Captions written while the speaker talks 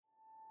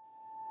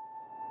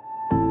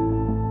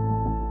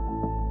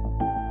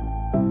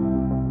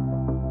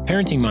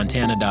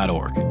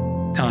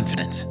ParentingMontana.org.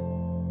 Confidence.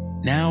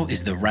 Now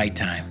is the right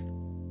time.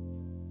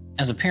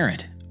 As a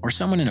parent, or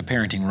someone in a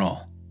parenting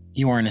role,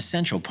 you are an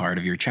essential part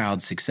of your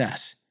child's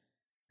success.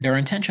 There are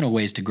intentional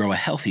ways to grow a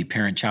healthy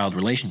parent-child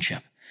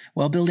relationship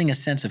while building a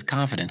sense of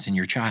confidence in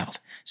your child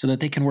so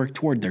that they can work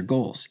toward their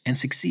goals and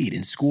succeed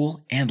in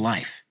school and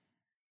life.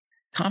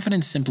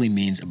 Confidence simply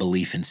means a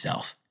belief in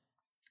self.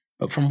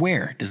 But from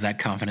where does that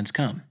confidence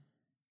come?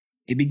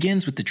 It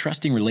begins with the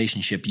trusting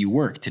relationship you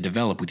work to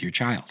develop with your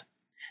child.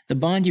 The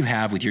bond you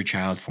have with your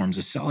child forms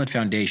a solid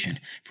foundation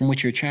from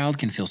which your child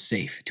can feel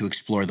safe to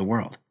explore the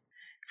world.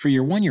 For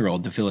your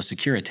 1-year-old to feel a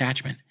secure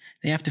attachment,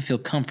 they have to feel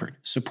comfort,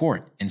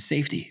 support, and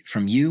safety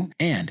from you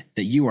and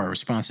that you are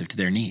responsive to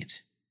their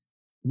needs.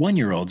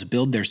 1-year-olds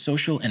build their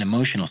social and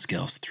emotional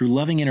skills through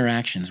loving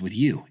interactions with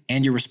you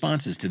and your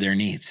responses to their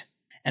needs.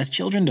 As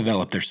children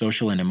develop their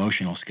social and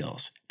emotional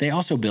skills, they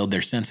also build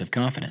their sense of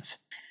confidence.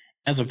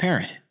 As a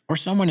parent, or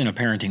someone in a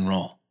parenting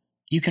role,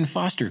 you can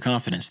foster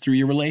confidence through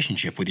your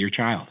relationship with your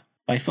child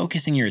by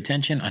focusing your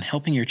attention on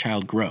helping your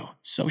child grow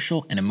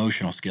social and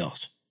emotional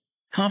skills.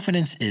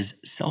 Confidence is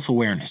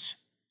self-awareness,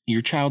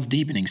 your child's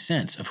deepening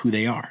sense of who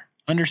they are,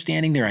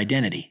 understanding their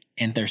identity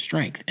and their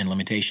strengths and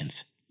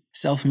limitations.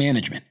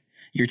 Self-management,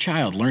 your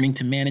child learning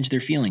to manage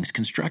their feelings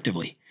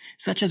constructively,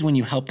 such as when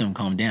you help them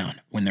calm down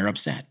when they're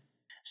upset.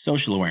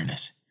 Social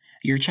awareness,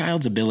 your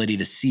child's ability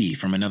to see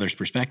from another's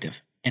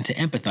perspective and to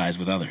empathize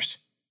with others.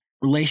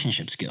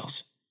 Relationship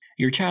skills,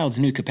 your child's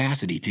new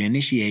capacity to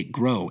initiate,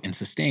 grow, and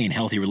sustain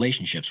healthy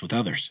relationships with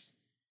others.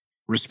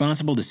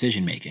 Responsible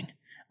decision-making,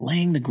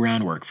 laying the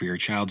groundwork for your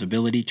child's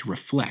ability to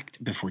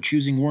reflect before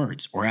choosing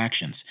words or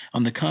actions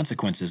on the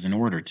consequences in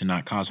order to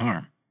not cause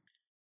harm.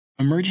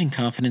 Emerging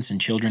confidence in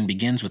children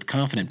begins with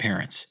confident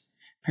parents,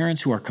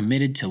 parents who are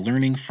committed to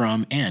learning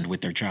from and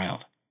with their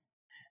child.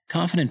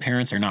 Confident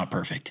parents are not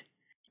perfect.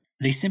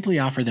 They simply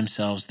offer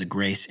themselves the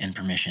grace and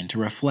permission to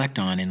reflect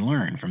on and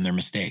learn from their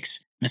mistakes.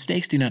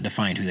 Mistakes do not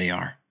define who they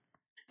are.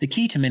 The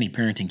key to many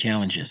parenting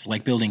challenges,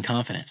 like building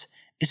confidence,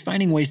 is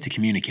finding ways to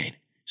communicate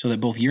so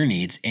that both your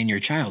needs and your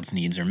child's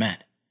needs are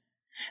met.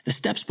 The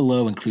steps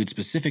below include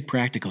specific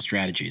practical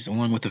strategies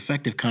along with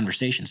effective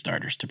conversation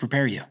starters to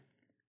prepare you.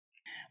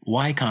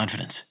 Why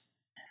confidence?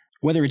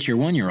 Whether it's your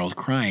 1-year-old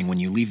crying when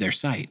you leave their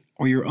sight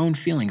or your own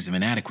feelings of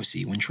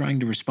inadequacy when trying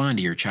to respond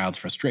to your child's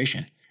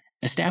frustration,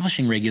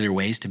 establishing regular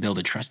ways to build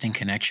a trusting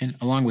connection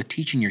along with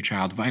teaching your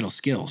child vital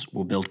skills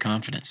will build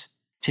confidence.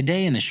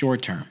 Today, in the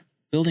short term,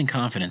 building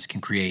confidence can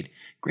create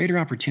greater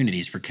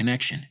opportunities for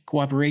connection,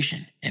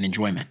 cooperation, and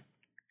enjoyment.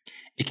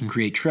 It can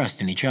create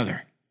trust in each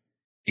other.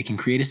 It can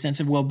create a sense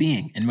of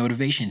well-being and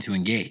motivation to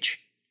engage.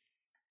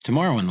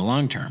 Tomorrow, in the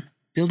long term,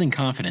 building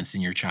confidence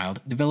in your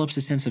child develops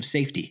a sense of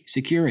safety,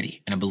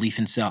 security, and a belief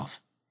in self.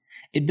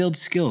 It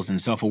builds skills in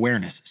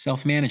self-awareness,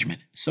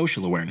 self-management,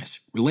 social awareness,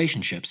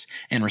 relationships,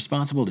 and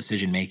responsible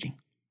decision-making.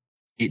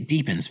 It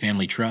deepens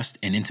family trust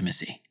and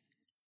intimacy.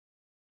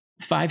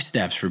 5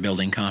 steps for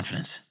building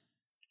confidence.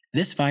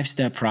 This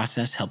 5-step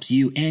process helps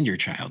you and your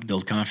child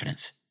build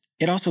confidence.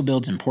 It also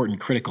builds important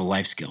critical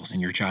life skills in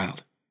your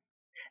child.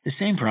 The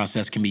same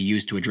process can be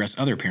used to address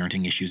other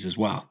parenting issues as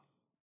well.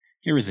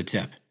 Here is a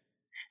tip.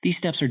 These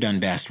steps are done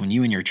best when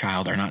you and your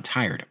child are not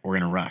tired or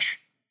in a rush.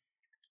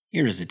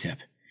 Here is a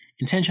tip.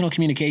 Intentional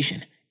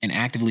communication and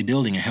actively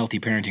building a healthy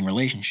parenting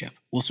relationship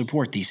will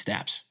support these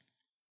steps.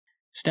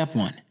 Step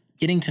 1.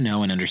 Getting to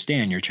know and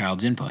understand your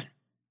child's input.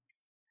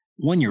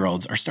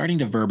 1-year-olds are starting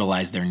to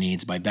verbalize their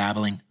needs by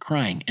babbling,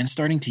 crying, and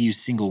starting to use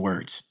single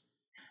words.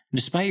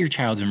 Despite your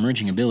child's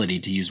emerging ability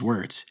to use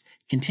words,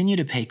 continue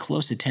to pay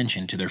close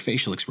attention to their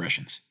facial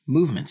expressions,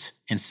 movements,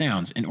 and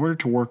sounds in order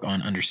to work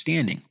on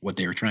understanding what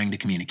they are trying to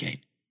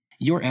communicate.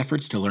 Your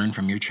efforts to learn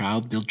from your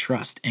child build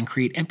trust and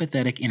create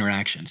empathetic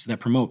interactions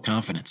that promote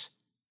confidence.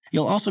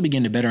 You'll also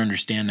begin to better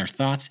understand their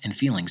thoughts and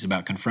feelings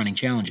about confronting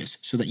challenges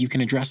so that you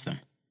can address them.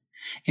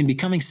 In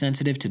becoming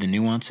sensitive to the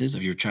nuances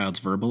of your child's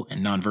verbal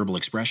and nonverbal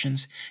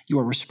expressions, you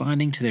are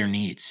responding to their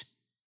needs.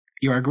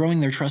 You are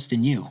growing their trust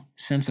in you,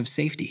 sense of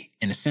safety,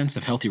 and a sense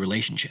of healthy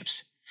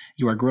relationships.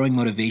 You are growing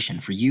motivation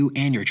for you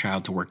and your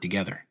child to work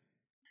together.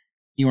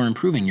 You are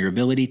improving your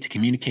ability to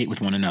communicate with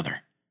one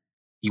another.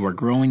 You are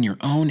growing your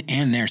own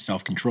and their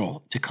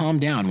self-control to calm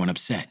down when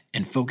upset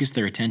and focus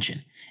their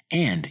attention,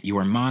 and you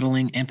are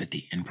modeling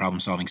empathy and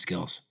problem-solving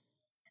skills.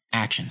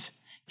 Actions.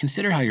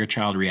 Consider how your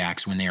child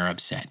reacts when they are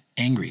upset,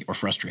 angry, or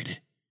frustrated.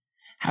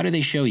 How do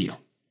they show you?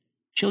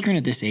 Children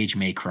at this age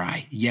may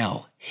cry,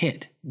 yell,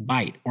 hit,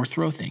 bite, or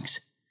throw things.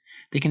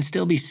 They can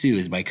still be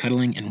soothed by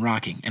cuddling and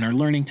rocking and are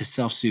learning to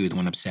self-soothe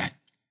when upset.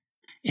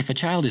 If a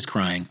child is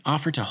crying,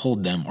 offer to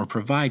hold them or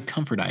provide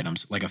comfort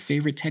items like a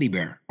favorite teddy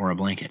bear or a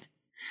blanket.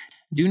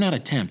 Do not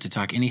attempt to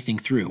talk anything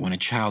through when a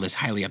child is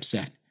highly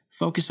upset.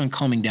 Focus on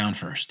calming down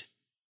first.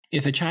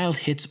 If a child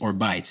hits or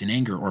bites in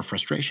anger or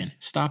frustration,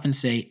 stop and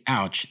say,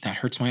 "Ouch, that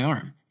hurts my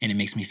arm, and it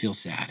makes me feel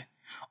sad."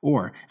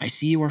 Or, "I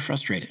see you are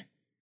frustrated."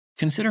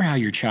 Consider how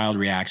your child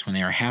reacts when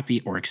they are happy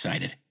or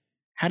excited.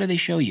 How do they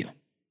show you?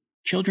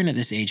 Children at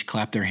this age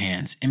clap their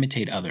hands,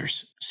 imitate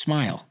others,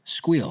 smile,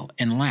 squeal,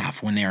 and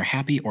laugh when they are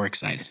happy or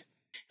excited.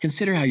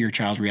 Consider how your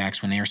child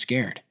reacts when they are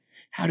scared.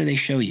 How do they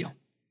show you?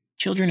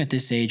 Children at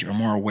this age are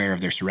more aware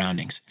of their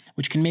surroundings,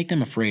 which can make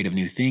them afraid of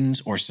new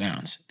things or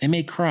sounds. They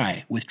may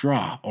cry,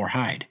 withdraw, or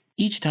hide.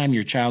 Each time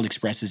your child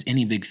expresses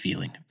any big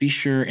feeling, be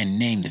sure and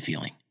name the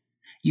feeling.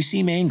 You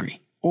seem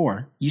angry,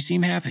 or you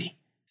seem happy.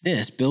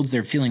 This builds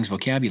their feelings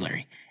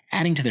vocabulary,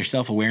 adding to their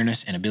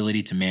self-awareness and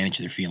ability to manage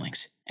their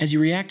feelings. As you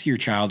react to your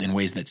child in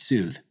ways that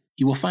soothe,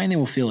 you will find they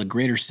will feel a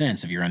greater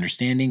sense of your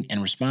understanding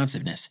and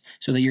responsiveness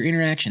so that your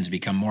interactions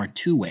become more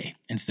two-way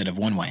instead of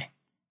one-way.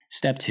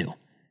 Step 2.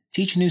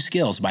 Teach new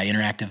skills by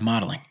interactive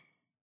modeling.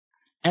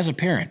 As a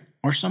parent,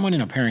 or someone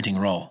in a parenting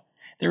role,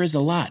 there is a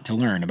lot to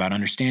learn about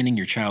understanding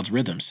your child's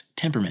rhythms,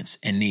 temperaments,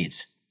 and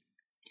needs.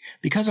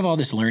 Because of all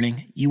this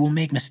learning, you will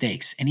make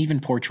mistakes and even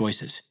poor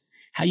choices.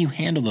 How you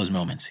handle those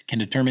moments can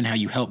determine how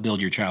you help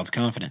build your child's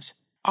confidence.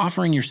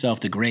 Offering yourself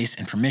the grace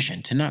and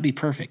permission to not be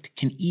perfect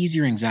can ease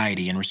your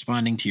anxiety in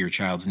responding to your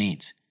child's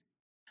needs.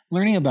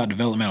 Learning about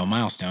developmental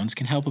milestones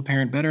can help a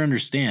parent better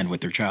understand what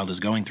their child is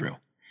going through.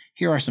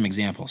 Here are some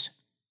examples.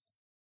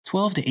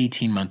 12 to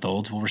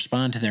 18-month-olds will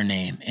respond to their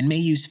name and may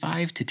use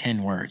 5 to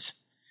 10 words.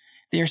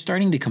 They are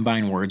starting to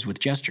combine words with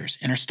gestures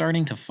and are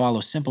starting to follow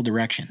simple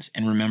directions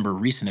and remember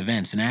recent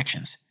events and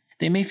actions.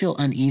 They may feel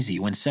uneasy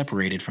when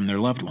separated from their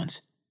loved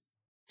ones.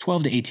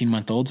 12 to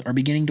 18-month-olds are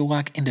beginning to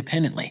walk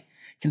independently,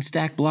 can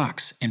stack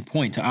blocks, and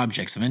point to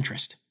objects of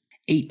interest.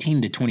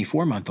 18 to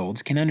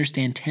 24-month-olds can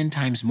understand 10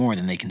 times more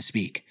than they can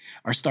speak,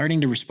 are starting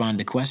to respond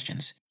to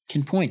questions,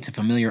 can point to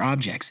familiar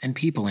objects and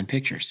people in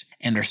pictures,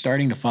 and are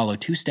starting to follow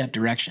two-step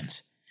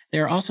directions. They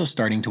are also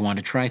starting to want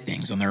to try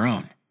things on their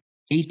own.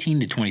 18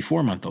 to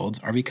 24-month-olds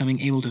are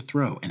becoming able to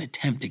throw and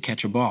attempt to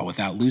catch a ball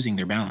without losing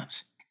their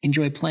balance,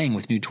 enjoy playing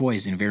with new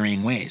toys in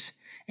varying ways,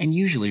 and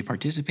usually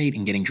participate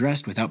in getting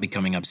dressed without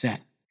becoming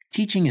upset.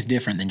 Teaching is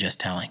different than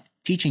just telling.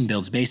 Teaching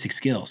builds basic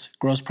skills,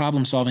 grows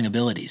problem-solving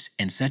abilities,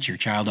 and sets your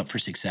child up for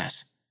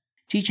success.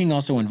 Teaching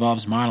also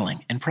involves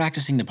modeling and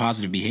practicing the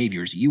positive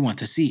behaviors you want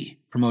to see,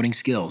 promoting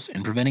skills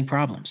and preventing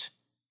problems.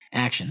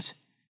 Actions.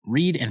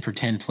 Read and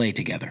pretend play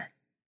together.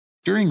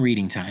 During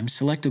reading time,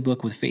 select a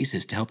book with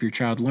faces to help your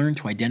child learn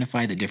to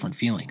identify the different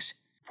feelings.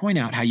 Point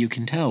out how you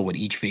can tell what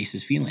each face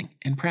is feeling,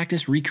 and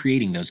practice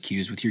recreating those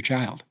cues with your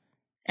child.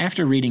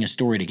 After reading a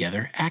story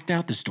together, act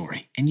out the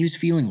story and use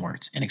feeling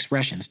words and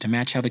expressions to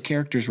match how the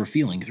characters were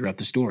feeling throughout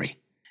the story.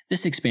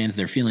 This expands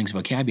their feelings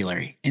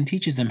vocabulary and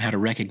teaches them how to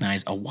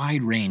recognize a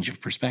wide range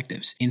of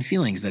perspectives in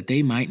feelings that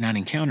they might not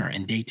encounter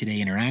in day-to-day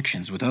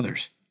interactions with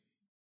others.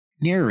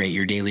 Narrate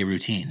your daily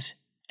routines.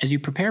 As you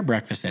prepare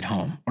breakfast at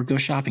home or go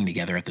shopping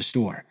together at the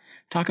store,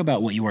 talk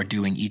about what you are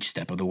doing each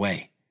step of the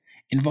way.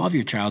 Involve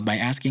your child by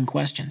asking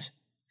questions.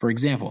 For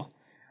example,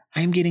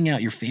 I am getting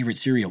out your favorite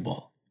cereal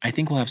bowl. I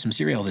think we'll have some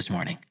cereal this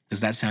morning. Does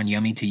that sound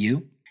yummy to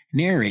you?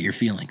 Narrate your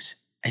feelings.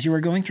 As you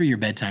are going through your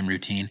bedtime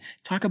routine,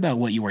 talk about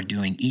what you are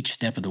doing each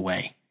step of the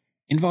way.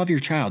 Involve your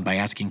child by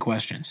asking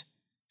questions.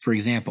 For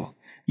example,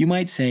 you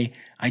might say,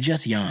 I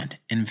just yawned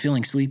and am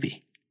feeling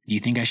sleepy. Do you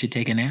think I should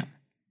take a nap?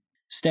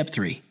 Step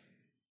 3.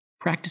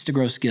 Practice to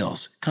grow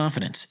skills,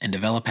 confidence, and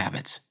develop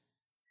habits.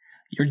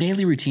 Your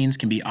daily routines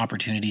can be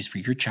opportunities for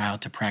your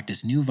child to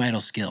practice new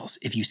vital skills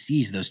if you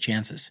seize those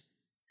chances.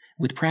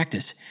 With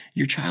practice,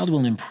 your child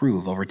will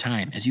improve over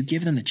time as you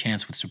give them the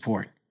chance with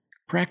support.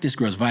 Practice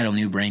grows vital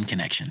new brain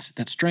connections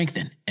that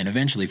strengthen and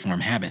eventually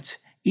form habits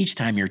each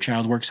time your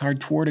child works hard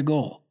toward a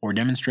goal or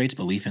demonstrates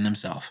belief in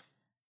themselves.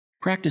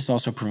 Practice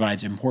also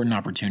provides important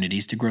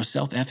opportunities to grow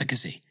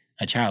self-efficacy,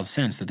 a child's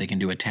sense that they can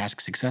do a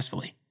task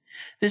successfully.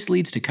 This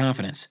leads to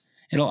confidence.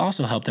 It'll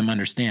also help them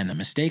understand that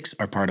mistakes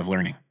are part of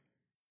learning.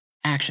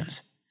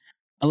 Actions.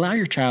 Allow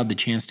your child the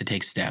chance to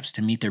take steps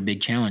to meet their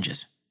big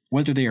challenges.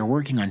 Whether they are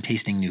working on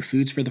tasting new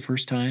foods for the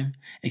first time,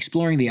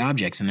 exploring the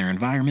objects in their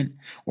environment,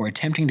 or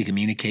attempting to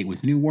communicate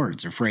with new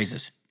words or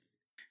phrases.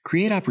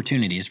 Create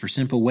opportunities for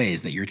simple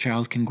ways that your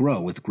child can grow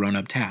with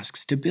grown-up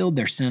tasks to build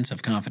their sense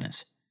of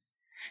confidence.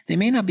 They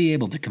may not be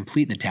able to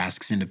complete the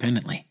tasks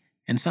independently,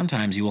 and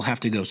sometimes you will have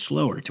to go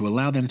slower to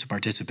allow them to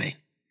participate.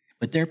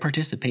 But their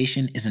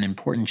participation is an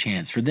important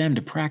chance for them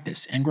to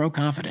practice and grow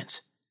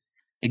confidence.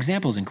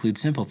 Examples include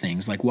simple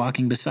things like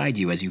walking beside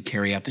you as you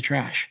carry out the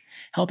trash,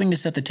 helping to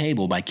set the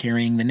table by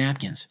carrying the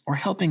napkins, or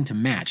helping to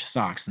match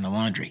socks in the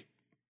laundry.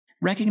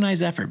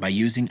 Recognize effort by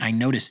using I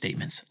notice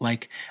statements,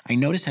 like, I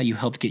notice how you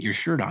helped get your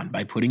shirt on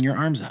by putting your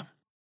arms up.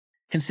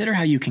 Consider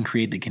how you can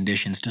create the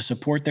conditions to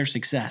support their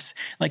success,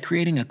 like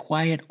creating a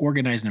quiet,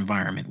 organized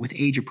environment with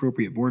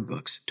age-appropriate board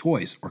books,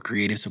 toys, or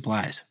creative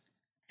supplies.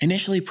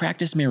 Initially,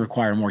 practice may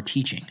require more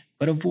teaching,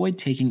 but avoid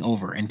taking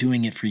over and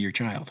doing it for your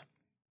child.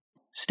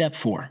 Step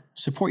 4.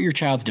 Support your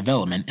child's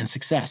development and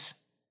success.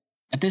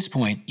 At this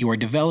point, you are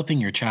developing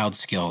your child's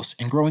skills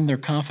and growing their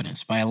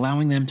confidence by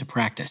allowing them to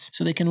practice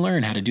so they can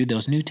learn how to do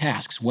those new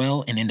tasks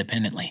well and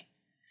independently.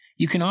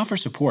 You can offer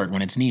support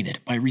when it's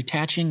needed by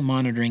retouching,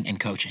 monitoring, and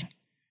coaching.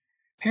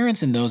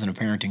 Parents and those in a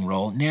parenting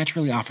role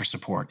naturally offer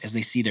support as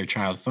they see their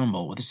child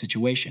fumble with a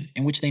situation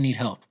in which they need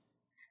help.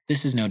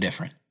 This is no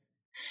different.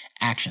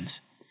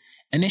 Actions.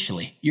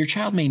 Initially, your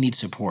child may need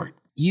support.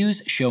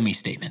 Use show me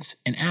statements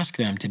and ask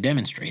them to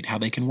demonstrate how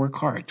they can work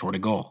hard toward a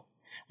goal.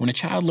 When a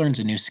child learns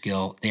a new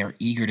skill, they are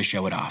eager to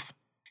show it off.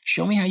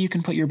 Show me how you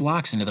can put your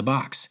blocks into the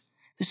box.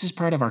 This is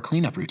part of our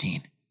cleanup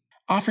routine.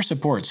 Offer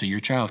support so your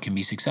child can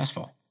be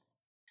successful.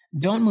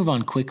 Don't move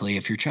on quickly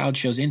if your child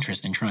shows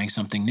interest in trying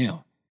something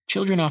new.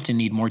 Children often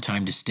need more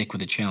time to stick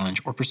with a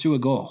challenge or pursue a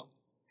goal.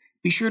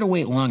 Be sure to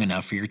wait long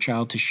enough for your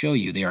child to show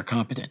you they are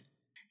competent.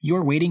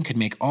 Your waiting could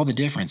make all the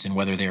difference in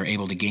whether they are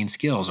able to gain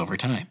skills over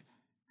time.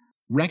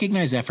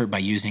 Recognize effort by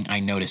using I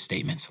notice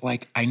statements,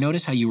 like I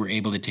notice how you were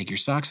able to take your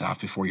socks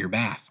off before your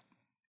bath.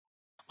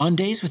 On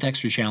days with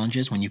extra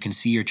challenges when you can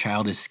see your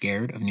child is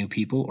scared of new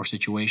people or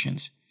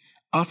situations,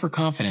 offer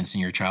confidence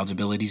in your child's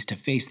abilities to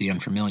face the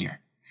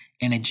unfamiliar.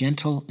 In a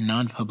gentle,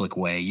 non-public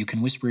way, you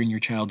can whisper in your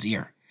child's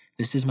ear,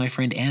 "This is my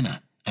friend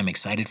Anna. I'm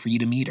excited for you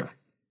to meet her."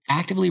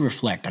 Actively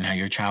reflect on how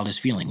your child is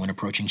feeling when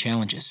approaching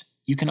challenges.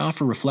 You can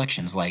offer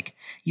reflections like,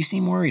 "You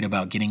seem worried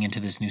about getting into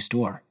this new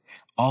store.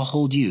 I'll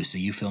hold you so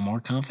you feel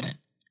more confident."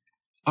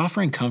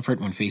 Offering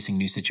comfort when facing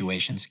new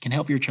situations can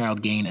help your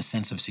child gain a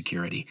sense of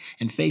security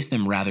and face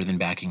them rather than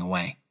backing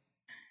away.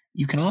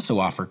 You can also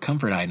offer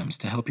comfort items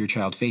to help your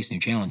child face new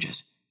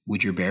challenges.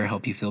 Would your bear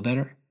help you feel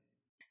better?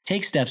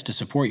 Take steps to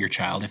support your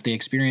child if they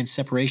experience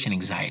separation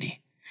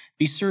anxiety.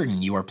 Be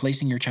certain you are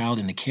placing your child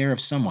in the care of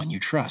someone you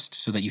trust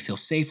so that you feel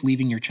safe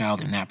leaving your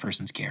child in that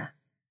person's care.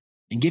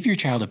 And give your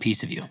child a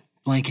piece of you,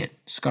 blanket,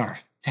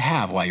 scarf, to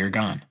have while you're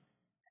gone.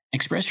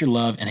 Express your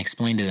love and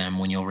explain to them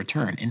when you'll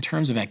return in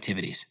terms of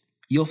activities.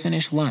 You'll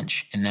finish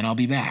lunch and then I'll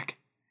be back.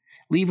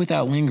 Leave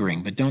without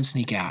lingering, but don't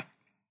sneak out.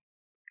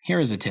 Here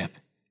is a tip.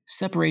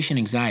 Separation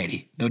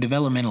anxiety, though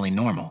developmentally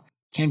normal,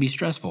 can be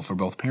stressful for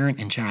both parent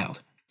and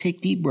child.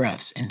 Take deep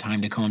breaths and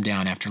time to calm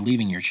down after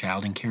leaving your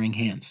child in caring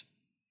hands.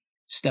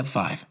 Step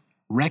 5.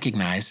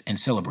 Recognize and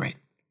celebrate.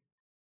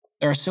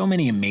 There are so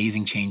many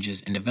amazing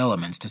changes and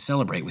developments to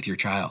celebrate with your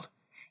child.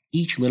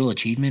 Each little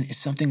achievement is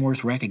something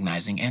worth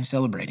recognizing and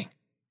celebrating.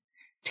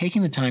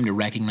 Taking the time to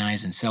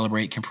recognize and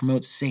celebrate can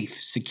promote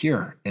safe,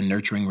 secure, and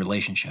nurturing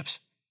relationships.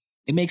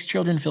 It makes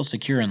children feel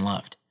secure and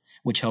loved,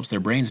 which helps their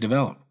brains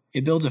develop.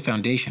 It builds a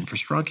foundation for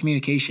strong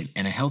communication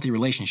and a healthy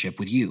relationship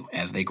with you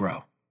as they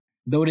grow.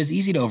 Though it is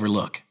easy to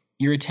overlook,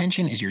 your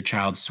attention is your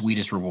child's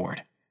sweetest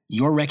reward.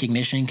 Your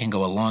recognition can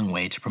go a long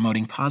way to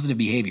promoting positive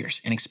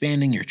behaviors and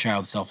expanding your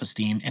child's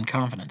self-esteem and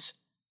confidence.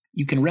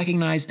 You can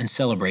recognize and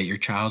celebrate your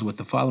child with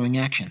the following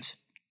actions.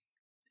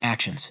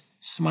 Actions.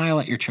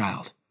 Smile at your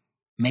child.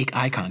 Make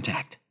eye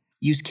contact.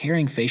 Use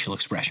caring facial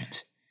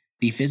expressions.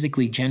 Be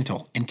physically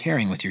gentle and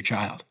caring with your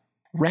child.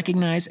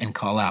 Recognize and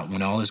call out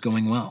when all is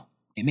going well.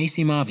 It may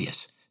seem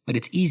obvious, but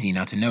it's easy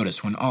not to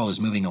notice when all is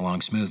moving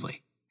along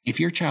smoothly. If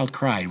your child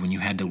cried when you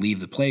had to leave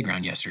the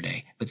playground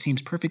yesterday, but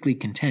seems perfectly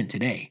content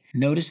today,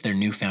 notice their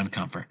newfound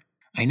comfort.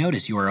 I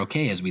notice you are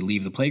okay as we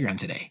leave the playground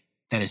today.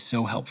 That is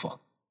so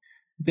helpful.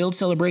 Build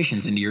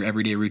celebrations into your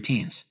everyday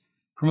routines.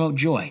 Promote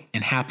joy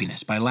and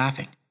happiness by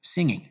laughing,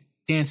 singing,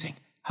 dancing,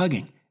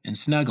 hugging, and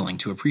snuggling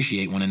to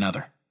appreciate one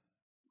another.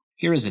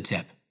 Here is a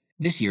tip.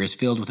 This year is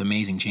filled with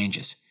amazing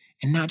changes,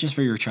 and not just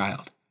for your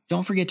child.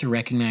 Don't forget to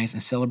recognize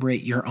and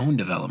celebrate your own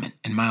development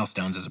and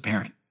milestones as a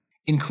parent.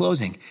 In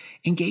closing,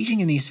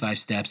 engaging in these 5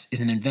 steps is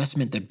an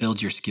investment that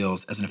builds your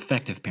skills as an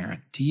effective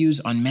parent to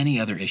use on many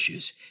other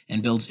issues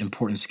and builds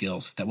important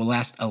skills that will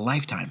last a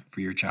lifetime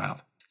for your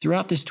child.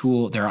 Throughout this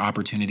tool, there are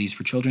opportunities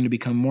for children to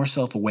become more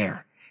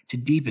self-aware, to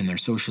deepen their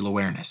social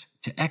awareness,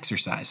 to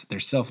exercise their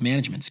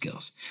self-management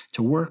skills,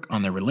 to work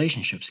on their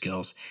relationship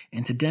skills,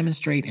 and to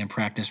demonstrate and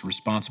practice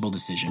responsible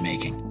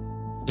decision-making.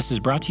 This is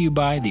brought to you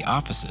by the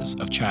Offices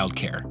of Child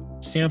Care,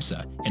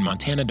 SAMHSA, and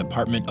Montana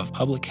Department of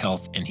Public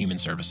Health and Human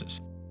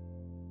Services.